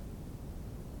are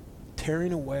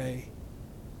tearing away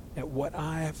at what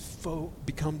I have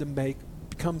become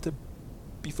to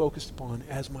be focused upon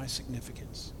as my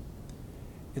significance.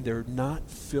 And they're not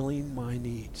filling my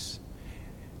needs.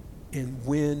 And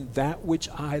when that which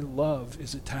I love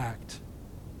is attacked,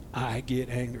 I get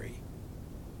angry.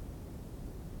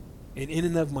 And in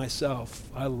and of myself,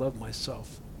 I love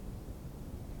myself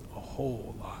a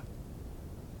whole lot.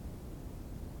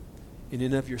 And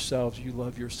in and of yourselves, you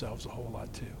love yourselves a whole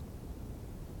lot too.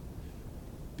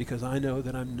 Because I know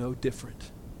that I'm no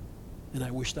different. And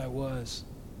I wished I was.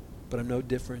 But I'm no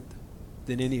different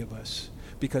than any of us.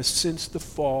 Because since the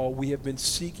fall, we have been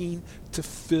seeking to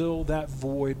fill that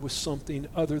void with something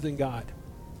other than God.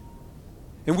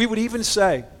 And we would even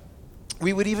say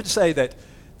that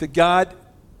God,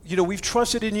 we've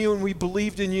trusted in you and we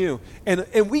believed in you. And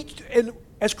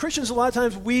as Christians, a lot of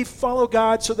times we follow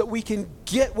God so that we can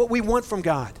get what we want from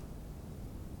God.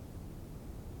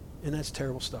 And that's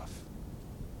terrible stuff.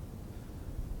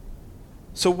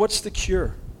 So what's the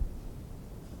cure?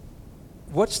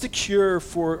 What's the cure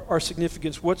for our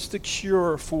significance? What's the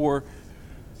cure for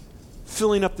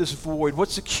filling up this void?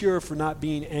 What's the cure for not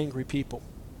being angry people?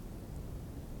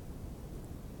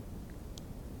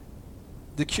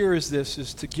 The cure is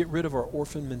to get rid of our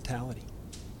orphan mentality.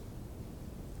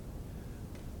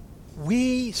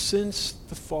 We, since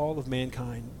the fall of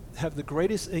mankind, have the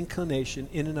greatest inclination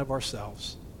in and of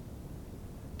ourselves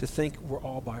to think we're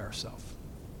all by ourselves.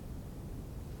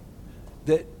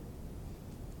 That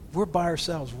we're by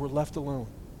ourselves, we're left alone.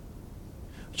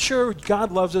 Sure,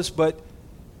 God loves us, but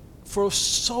for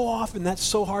so often, that's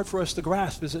so hard for us to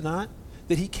grasp, is it not?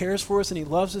 That he cares for us and he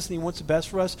loves us and he wants the best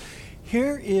for us.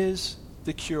 Here is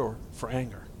the cure for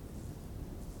anger.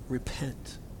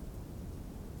 Repent.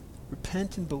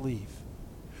 Repent and believe.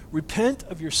 Repent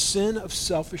of your sin of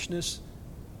selfishness,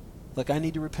 like I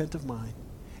need to repent of mine,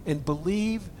 and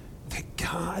believe that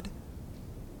God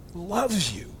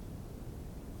loves you.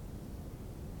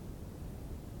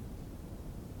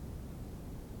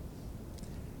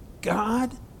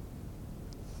 God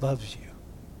loves you.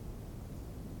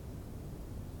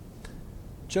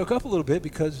 Choke up a little bit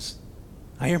because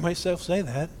I hear myself say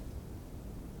that.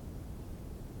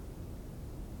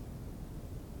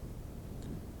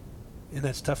 And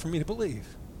that's tough for me to believe.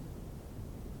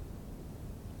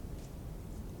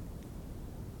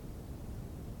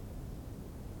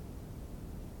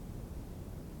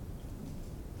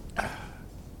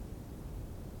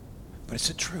 But it's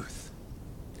the truth.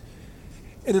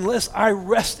 And unless I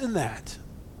rest in that,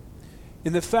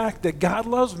 in the fact that God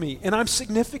loves me, and I'm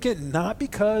significant not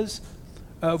because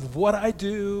of what I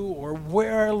do or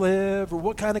where I live or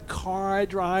what kind of car I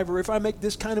drive or if I make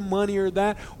this kind of money or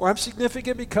that, or I'm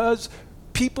significant because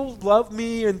people love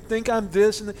me and think I'm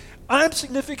this and that. I'm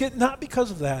significant not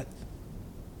because of that,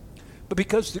 but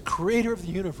because the creator of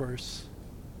the universe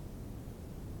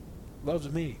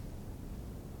loves me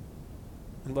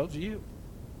and loves you.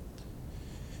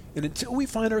 And until we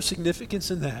find our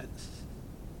significance in that,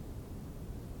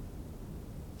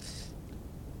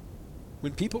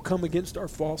 when people come against our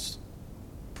false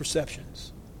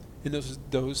perceptions and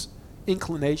those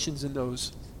inclinations and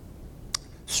those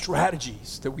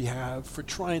strategies that we have for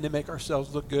trying to make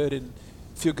ourselves look good and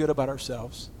feel good about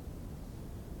ourselves,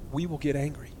 we will get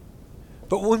angry.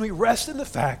 But when we rest in the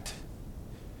fact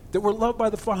that we're loved by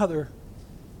the Father,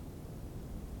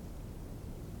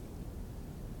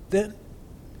 then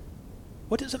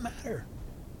what does it matter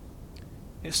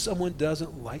if someone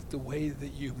doesn't like the way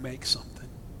that you make something?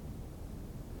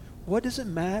 What does it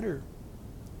matter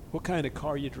what kind of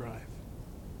car you drive?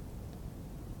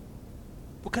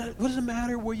 What does it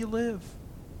matter where you live?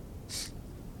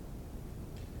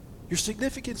 Your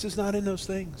significance is not in those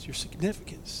things. Your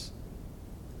significance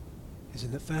is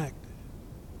in the fact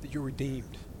that you're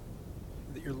redeemed,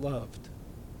 that you're loved,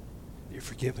 that you're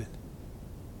forgiven,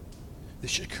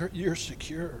 that you're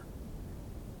secure.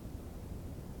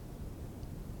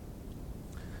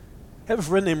 I have a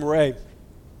friend named Ray.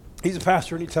 He's a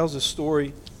pastor, and he tells this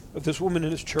story of this woman in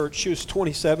his church. She was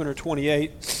 27 or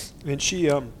 28, and she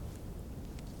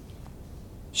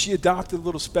adopted a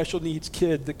little special needs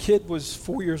kid. The kid was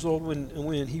 4 years old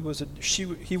when he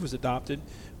was adopted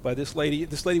by this lady.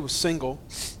 This lady was single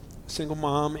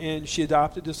mom, and she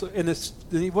adopted this. And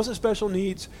he wasn't special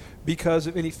needs because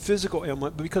of any physical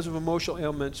ailment, but because of emotional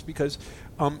ailments. Because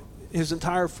his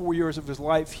entire 4 years of his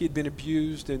life, he had been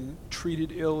abused and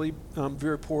treated illy,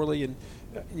 very poorly, and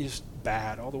just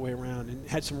bad all the way around, and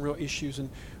had some real issues. And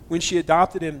when she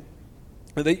adopted him,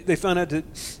 they found out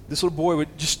that this little boy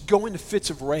would just go into fits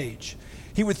of rage.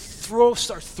 He would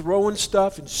start throwing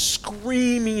stuff and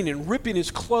screaming and ripping his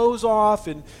clothes off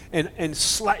and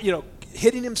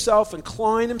hitting himself and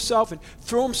clawing himself and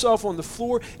throw himself on the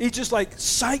floor. He's just like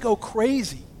psycho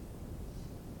crazy.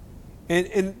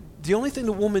 And the only thing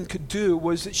the woman could do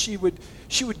was that she would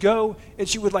go and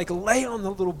she would like lay on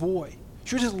the little boy.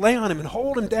 She would just lay on him and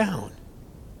hold him down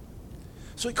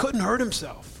so he couldn't hurt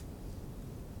himself.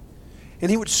 And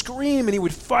he would scream and he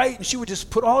would fight, and she would just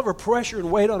put all of her pressure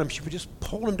and weight on him. She would just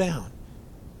hold him down.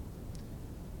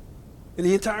 And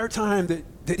the entire time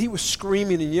that he was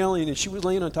screaming and yelling and she was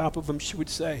laying on top of him, she would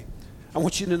say, "I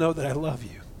want you to know that I love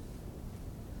you.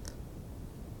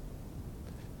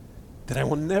 That I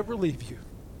will never leave you.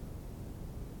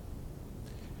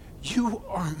 You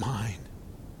are mine.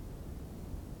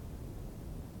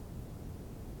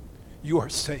 You are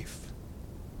safe."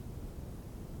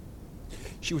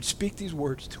 She would speak these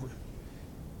words to him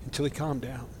until he calmed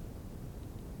down.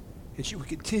 And she would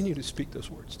continue to speak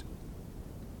those words to him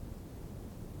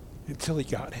until he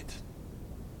got it.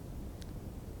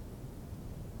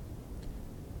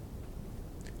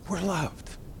 We're loved.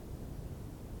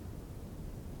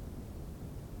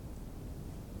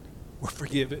 We're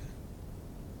forgiven.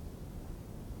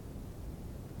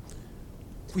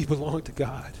 We belong to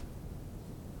God.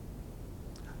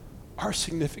 Our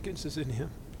significance is in Him.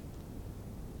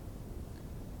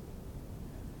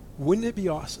 Wouldn't it be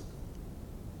awesome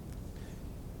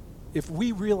if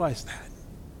we realized that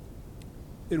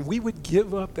and we would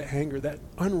give up the anger, that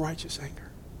unrighteous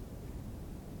anger,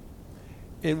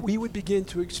 and we would begin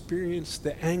to experience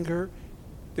the anger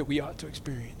that we ought to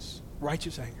experience,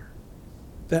 righteous anger,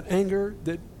 that anger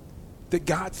that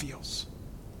God feels,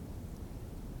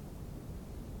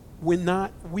 when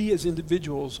not we as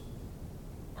individuals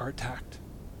are attacked,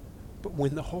 but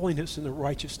when the holiness and the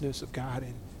righteousness of God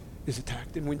is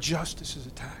attacked, and when justice is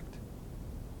attacked.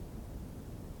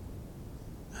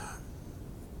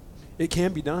 It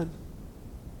can be done.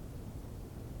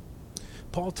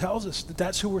 Paul tells us that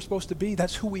that's who we're supposed to be.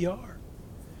 That's who we are.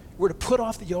 We're to put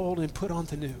off the old and put on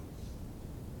the new.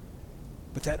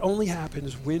 But that only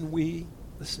happens when we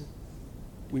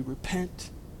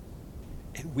repent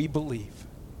and we believe.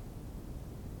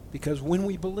 Because when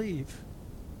we believe,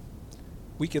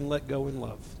 we can let go in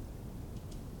love.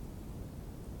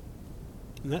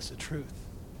 And that's the truth.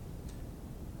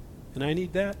 And I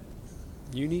need that.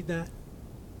 You need that.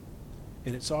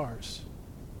 And it's ours.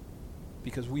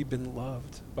 Because we've been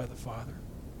loved by the Father.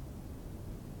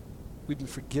 We've been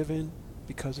forgiven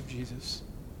because of Jesus.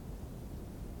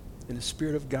 And the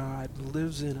Spirit of God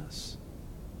lives in us,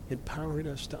 empowering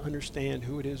us to understand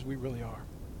who it is we really are.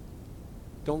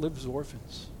 Don't live as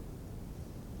orphans.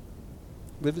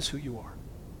 Live as who you are.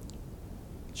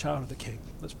 Child of the King.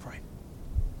 Let's pray.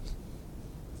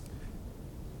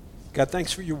 God,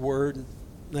 thanks for your word.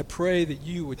 And I pray that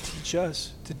you would teach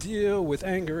us to deal with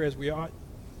anger as we ought.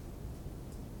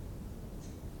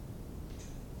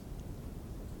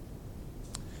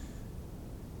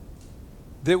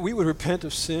 That we would repent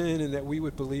of sin and that we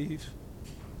would believe.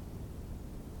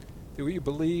 That we would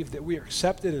believe that we are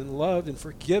accepted and loved and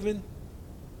forgiven.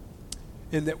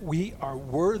 And that we are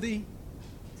worthy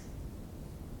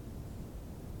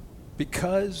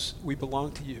because we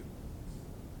belong to you.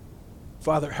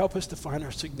 Father, help us to find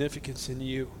our significance in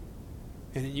you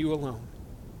and in you alone.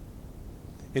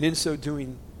 And in so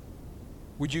doing,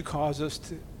 would you cause us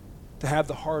to have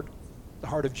the heart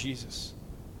of Jesus?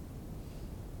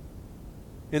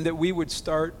 And that we would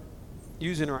start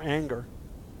using our anger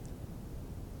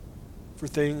for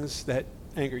things that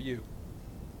anger you,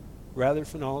 rather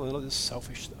than all of this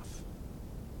selfish stuff.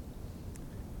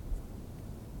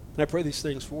 And I pray these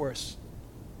things for us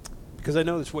because I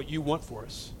know that's what you want for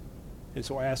us. And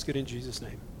so I ask it in Jesus'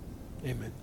 name. Amen.